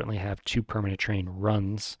we'll certainly have 2 permanent train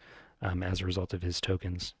runs as a result of his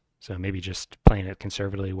tokens. So maybe just playing it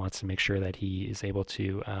conservatively, wants to make sure that he is able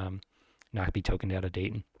to not be tokened out of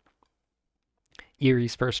Dayton.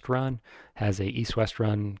 Erie's first run has a east-west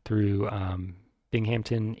run through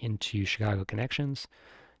Binghamton into Chicago connections.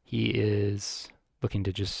 He is looking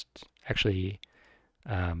to just actually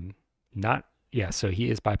so he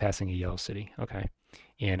is bypassing a yellow city. Okay.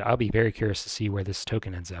 And I'll be very curious to see where this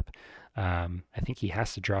token ends up. I think he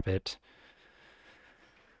has to drop it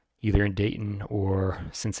either in Dayton or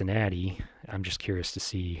Cincinnati. I'm just curious to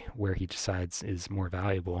see where he decides is more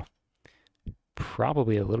valuable.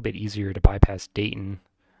 Probably a little bit easier to bypass Dayton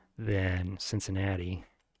than Cincinnati.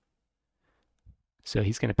 So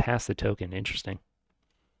he's going to pass the token. Interesting.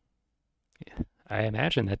 I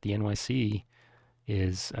imagine that the NYC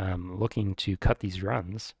is looking to cut these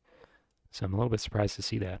runs. So I'm a little bit surprised to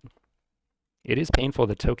see that. It is painful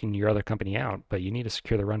to token your other company out, but you need to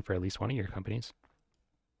secure the run for at least one of your companies.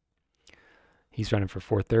 He's running for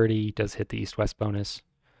 430, does hit the east-west bonus,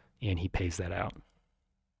 and he pays that out.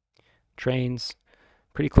 Trains,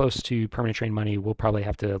 pretty close to permanent train money. We'll probably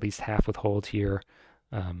have to at least half withhold here,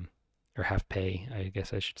 or half pay, I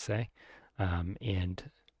guess I should say, and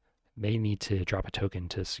may need to drop a token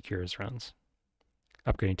to secure his runs.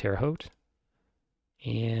 Upgrading Terre Haute,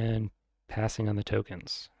 and passing on the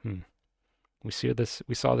tokens. We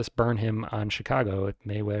saw this burn him on Chicago. It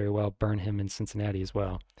may very well burn him in Cincinnati as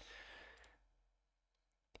well.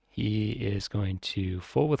 He is going to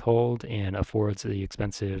full withhold and affords the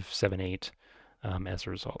expensive 7-8 as a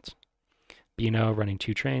result. B&O running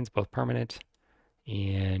 2 trains, both permanent,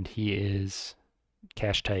 and he is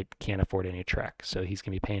cash tight, can't afford any track, so he's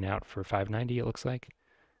going to be paying out for 590, it looks like.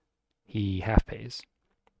 He half pays.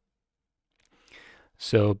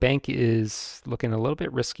 So bank is looking a little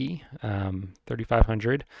bit risky,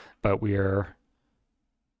 3,500, but we're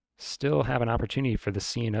still have an opportunity for the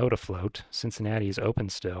C&O to float. Cincinnati is open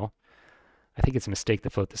still. I think it's a mistake to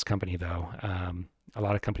float this company, though. A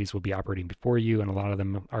lot of companies will be operating before you, and a lot of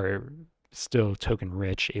them are still token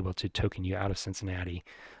rich, able to token you out of Cincinnati.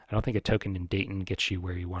 I don't think a token in Dayton gets you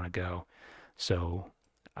where you want to go. So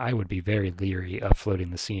I would be very leery of floating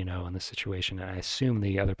the C&O in this situation, and I assume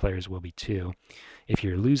the other players will be too. If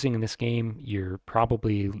you're losing in this game, you're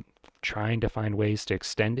probably trying to find ways to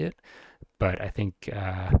extend it, but I think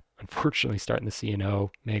unfortunately starting the C&O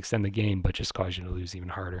may extend the game, but just cause you to lose even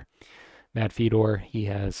harder. Matt Fedor, he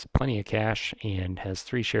has plenty of cash and has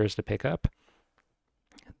 3 shares to pick up.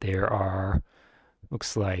 There are,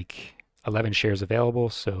 looks like 11 shares available,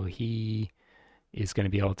 so he is going to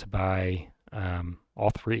be able to buy all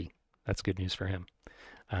 3. That's good news for him.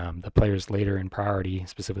 The players later in priority,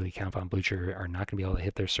 specifically Count von Blucher, are not going to be able to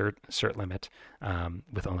hit their cert limit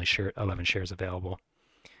with only 11 shares available.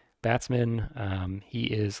 Batsman, he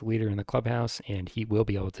is leader in the clubhouse, and he will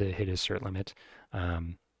be able to hit his cert limit.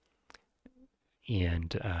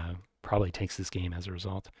 And probably takes this game as a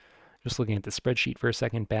result. Just looking at the spreadsheet for a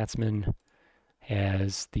second, Batsman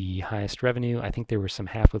has the highest revenue. I think there were some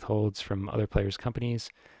half withholds from other players' companies,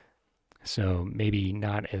 so maybe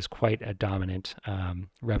not as quite a dominant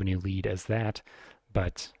revenue lead as that,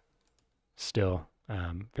 but still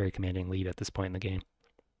very commanding lead at this point in the game.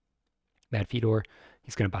 Matt Fedor,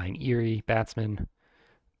 he's going to buy an Erie. Batsman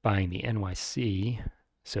buying the NYC.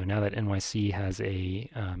 So now that NYC has a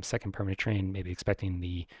second permanent train, maybe expecting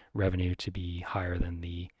the revenue to be higher than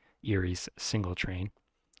the Erie's single train.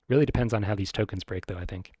 Really depends on how these tokens break, though, I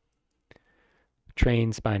think.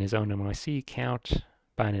 Trains buying his own NYC. Count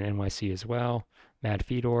buying an NYC as well. Mad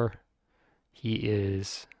Fedor, he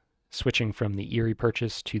is switching from the Erie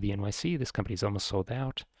purchase to the NYC. This company's almost sold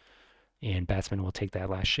out, and Batsman will take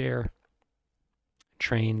that last share.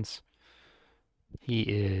 Trains, he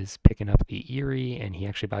is picking up the Erie, and he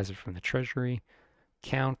actually buys it from the Treasury.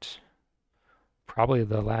 Count, probably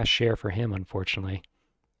the last share for him, unfortunately.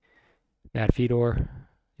 Matt Fedor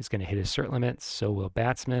is going to hit his cert limit, so will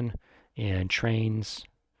Batsman, and Trains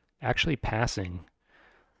actually passing.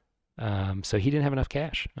 So he didn't have enough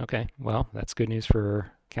cash. Okay, well, that's good news for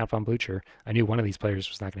Count von Blucher. I knew one of these players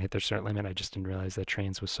was not going to hit their cert limit. I just didn't realize that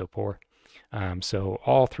Trains was so poor. So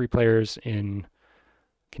all 3 players in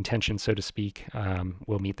contention, so to speak,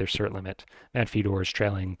 will meet their cert limit. Matt Fedor is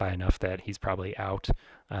trailing by enough that he's probably out.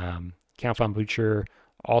 Count von Blucher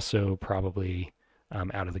also probably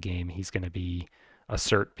out of the game. He's going to be a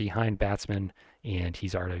cert behind Batsman, and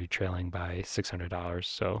he's already trailing by $600,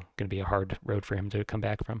 so going to be a hard road for him to come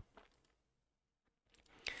back from.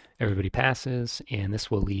 Everybody passes, and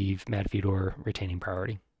this will leave Matt Fedor retaining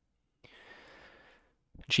priority.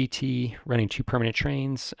 GT running 2 permanent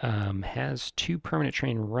trains, has 2 permanent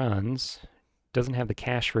train runs, doesn't have the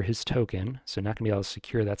cash for his token, so not going to be able to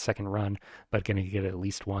secure that second run, but going to get it at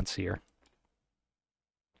least once here.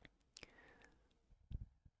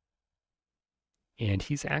 And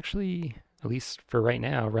he's actually, at least for right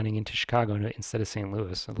now, running into Chicago instead of St.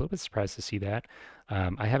 Louis. A little bit surprised to see that.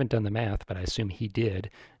 I haven't done the math, but I assume he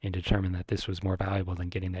did and determined that this was more valuable than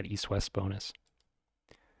getting that east-west bonus.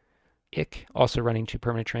 IC, also running 2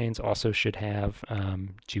 permanent trains, also should have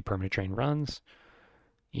 2 permanent train runs.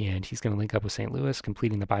 And he's going to link up with St. Louis,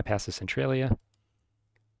 completing the bypass of Centralia.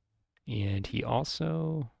 And he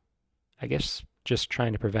also, I guess, just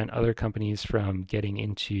trying to prevent other companies from getting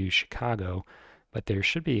into Chicago. But there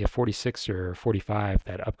should be a 46 or 45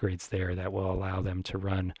 that upgrades there that will allow them to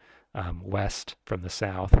run west from the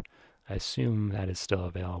south. I assume that is still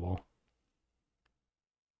available.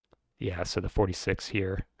 Yeah, so the 46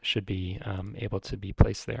 here should be able to be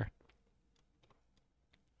placed there.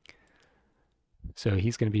 So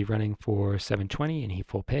he's going to be running for 720 and he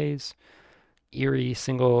full pays. Erie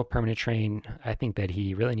single permanent train, I think that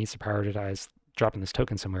he really needs to prioritize dropping this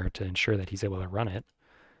token somewhere to ensure that he's able to run it.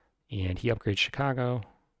 And he upgrades Chicago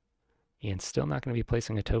and still not going to be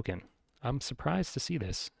placing a token. I'm surprised to see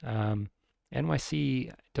this.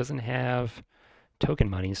 NYC doesn't have token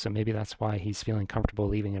money, so maybe that's why he's feeling comfortable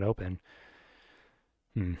leaving it open.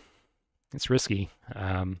 It's risky.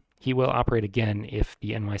 He will operate again if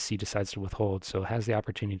the NYC decides to withhold, so has the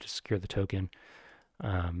opportunity to secure the token.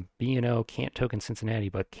 B&O can't token Cincinnati,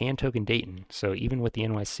 but can token Dayton. So even with the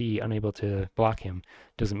NYC unable to block him,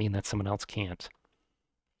 doesn't mean that someone else can't.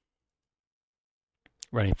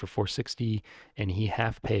 Running for 460, and he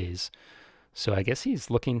half pays. So I guess he's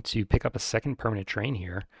looking to pick up a second permanent train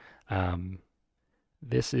here.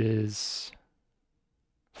 This is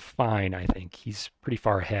fine, I think. He's pretty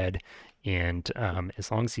far ahead, And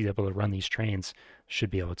as long as he's able to run these trains, should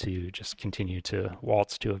be able to just continue to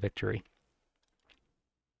waltz to a victory.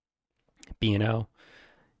 B&O,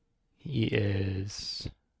 he is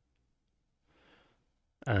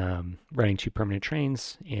running 2 permanent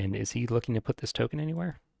trains, and is he looking to put this token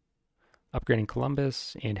anywhere? Upgrading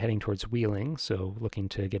Columbus and heading towards Wheeling, so looking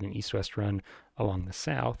to get an east-west run along the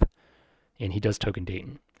south, and he does token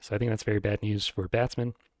Dayton. So I think that's very bad news for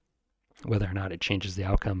batsmen. Whether or not it changes the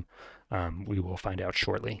outcome, we will find out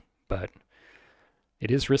shortly. But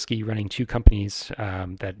it is risky running 2 companies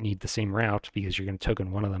that need the same route, because you're going to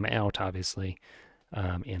token one of them out, obviously,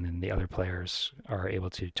 and then the other players are able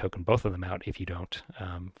to token both of them out if you don't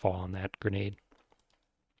fall on that grenade.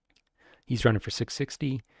 He's running for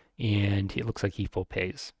 660, and it looks like he full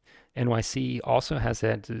pays. NYC also has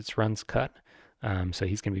had its runs cut, so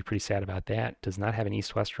he's going to be pretty sad about that. Does not have an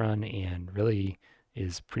east-west run, and really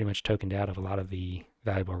is pretty much tokened out of a lot of the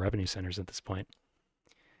valuable revenue centers at this point.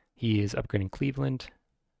 He is upgrading Cleveland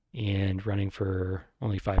and running for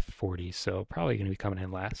only 540, so probably going to be coming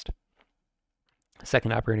in last.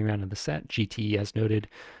 Second operating round of the set, GT, as noted,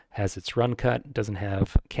 has its run cut, doesn't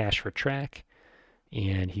have cash for track,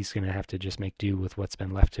 and he's going to have to just make do with what's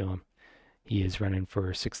been left to him. He is running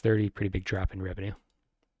for 630, pretty big drop in revenue.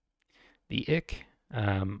 The IC,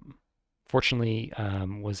 fortunately,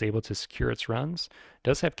 was able to secure its runs.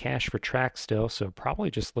 Does have cash for track still, so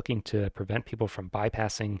probably just looking to prevent people from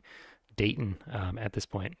bypassing Dayton at this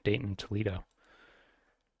point, Dayton, Toledo.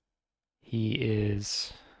 He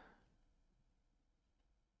is...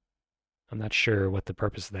 I'm not sure what the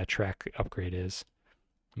purpose of that track upgrade is.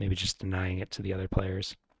 Maybe just denying it to the other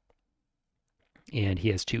players. And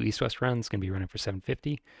he has 2 east-west runs, going to be running for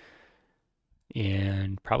 750.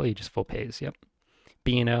 And probably just full pays, yep.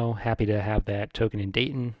 B&O, happy to have that token in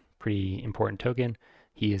Dayton. Pretty important token.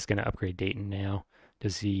 He is going to upgrade Dayton now.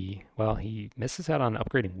 Does he? Well, he misses out on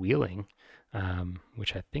upgrading Wheeling,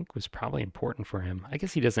 which I think was probably important for him. I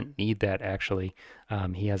guess he doesn't need that, actually.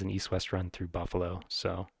 He has an east-west run through Buffalo,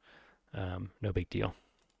 so no big deal.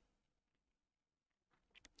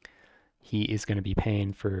 He is going to be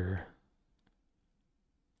paying for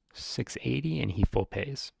 680, and he full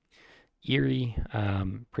pays. Erie,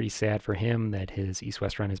 pretty sad for him that his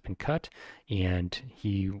east-west run has been cut, and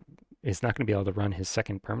he is not going to be able to run his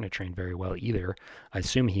second permanent train very well either. I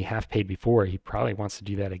assume he half paid before. He probably wants to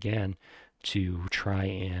do that again to try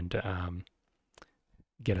and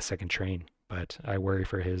get a second train, but I worry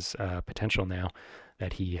for his potential now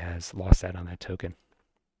that he has lost that on that token.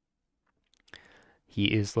 He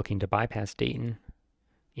is looking to bypass Dayton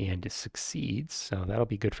and succeeds, so that'll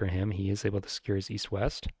be good for him. He is able to secure his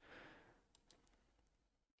east-west.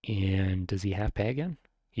 And does he half pay again?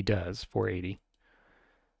 He does, 480.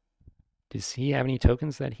 Does he have any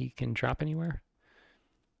tokens that he can drop anywhere?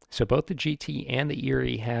 So both the GT and the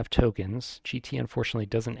Erie have tokens. GT unfortunately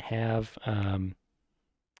doesn't have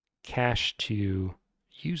cash to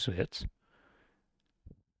use it.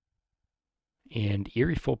 And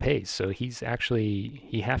Erie full pays, so he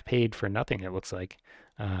half paid for nothing, it looks like,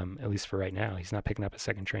 at least for right now. He's not picking up a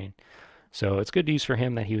second train. So it's good news for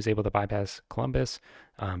him that he was able to bypass Columbus.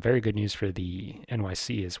 Very good news for the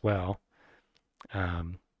NYC as well.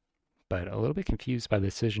 But a little bit confused by the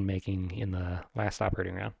decision making in the last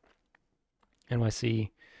operating round.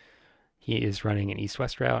 NYC, he is running an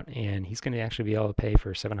east-west route, and he's going to actually be able to pay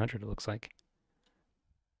for 700, it looks like.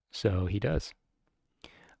 So he does.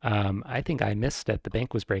 I think I missed that the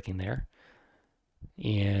bank was breaking there,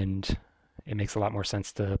 and it makes a lot more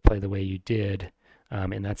sense to play the way you did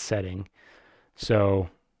in that setting. So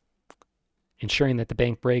ensuring that the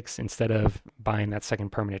bank breaks instead of buying that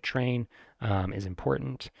second permanent train is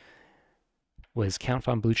important. Was Count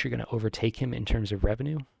von Blucher going to overtake him in terms of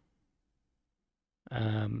revenue?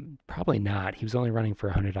 Probably not. He was only running for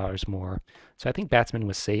 $100 more. So I think Batsman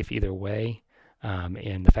was safe either way.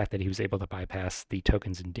 And the fact that he was able to bypass the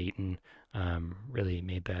tokens in Dayton really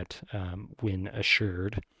made that win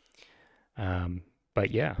assured. But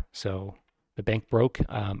yeah, so the bank broke.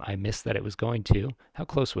 I missed that it was going to. How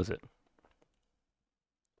close was it?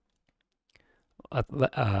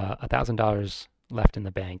 $1,000 left in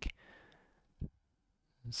the bank.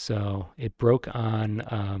 So it broke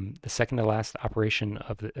on the second to last operation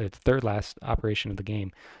of the third last operation of the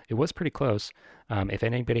game. It was pretty close. If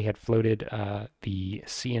anybody had floated the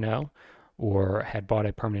C&O or had bought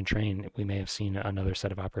a permanent train, we may have seen another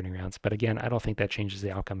set of operating rounds. But again, I don't think that changes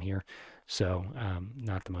the outcome here. So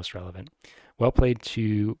not the most relevant. Well played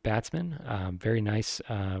to Batsman. Very nice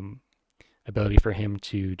ability for him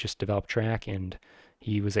to just develop track, and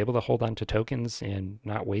he was able to hold on to tokens and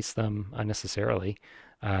not waste them unnecessarily,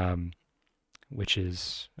 which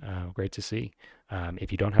is great to see.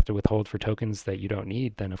 If you don't have to withhold for tokens that you don't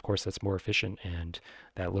need, then of course that's more efficient, and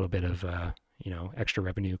that little bit of extra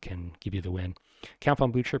revenue can give you the win. Count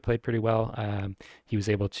von Blucher played pretty well. He was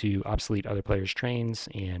able to obsolete other players' trains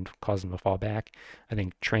and cause them to fall back. I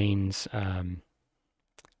think trains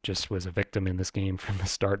just was a victim in this game from the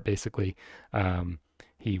start, basically.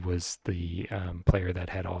 He was the player that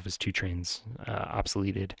had all of his two trains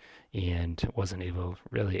obsoleted and wasn't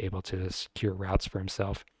really able to secure routes for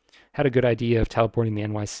himself. Had a good idea of teleporting the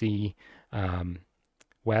NYC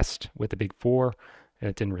west with the big four.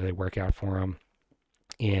 It didn't really work out for him.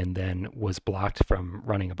 And then was blocked from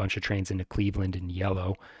running a bunch of trains into Cleveland in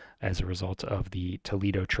yellow as a result of the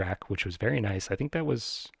Toledo track, which was very nice. I think that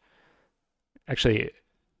was actually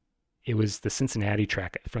it was the Cincinnati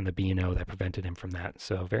track from the B&O that prevented him from that.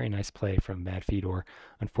 So very nice play from Matt Fedor.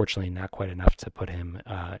 Unfortunately, not quite enough to put him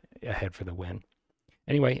ahead for the win.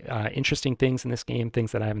 Anyway, interesting things in this game,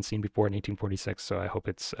 things that I haven't seen before in 1846. So I hope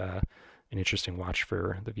it's an interesting watch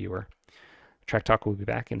for the viewer. Track Talk will be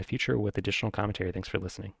back in the future with additional commentary. Thanks for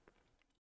listening.